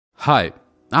Hi,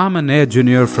 I'm an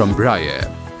engineer from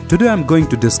Bry-Air. Today I'm going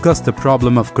to discuss the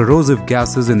problem of corrosive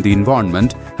gases in the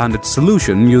environment and its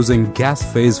solution using gas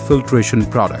phase filtration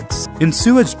products. In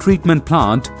sewage treatment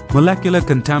plant, molecular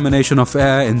contamination of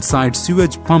air inside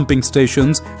sewage pumping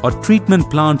stations or treatment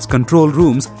plants' control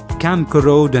rooms can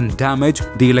corrode and damage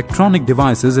the electronic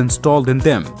devices installed in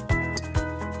them.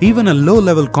 Even a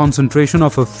low-level concentration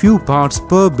of a few parts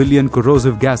per billion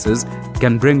corrosive gases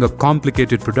can bring a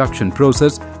complicated production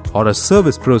process or a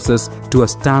service process to a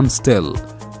standstill.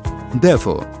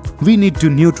 Therefore, we need to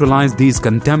neutralize these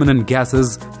contaminant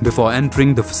gases before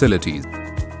entering the facilities.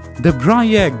 The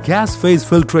Bry-Air gas phase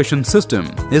filtration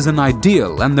system is an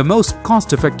ideal and the most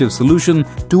cost-effective solution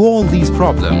to all these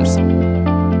problems.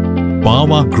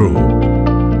 Power Group,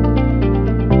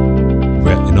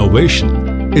 where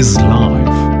innovation is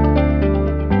live.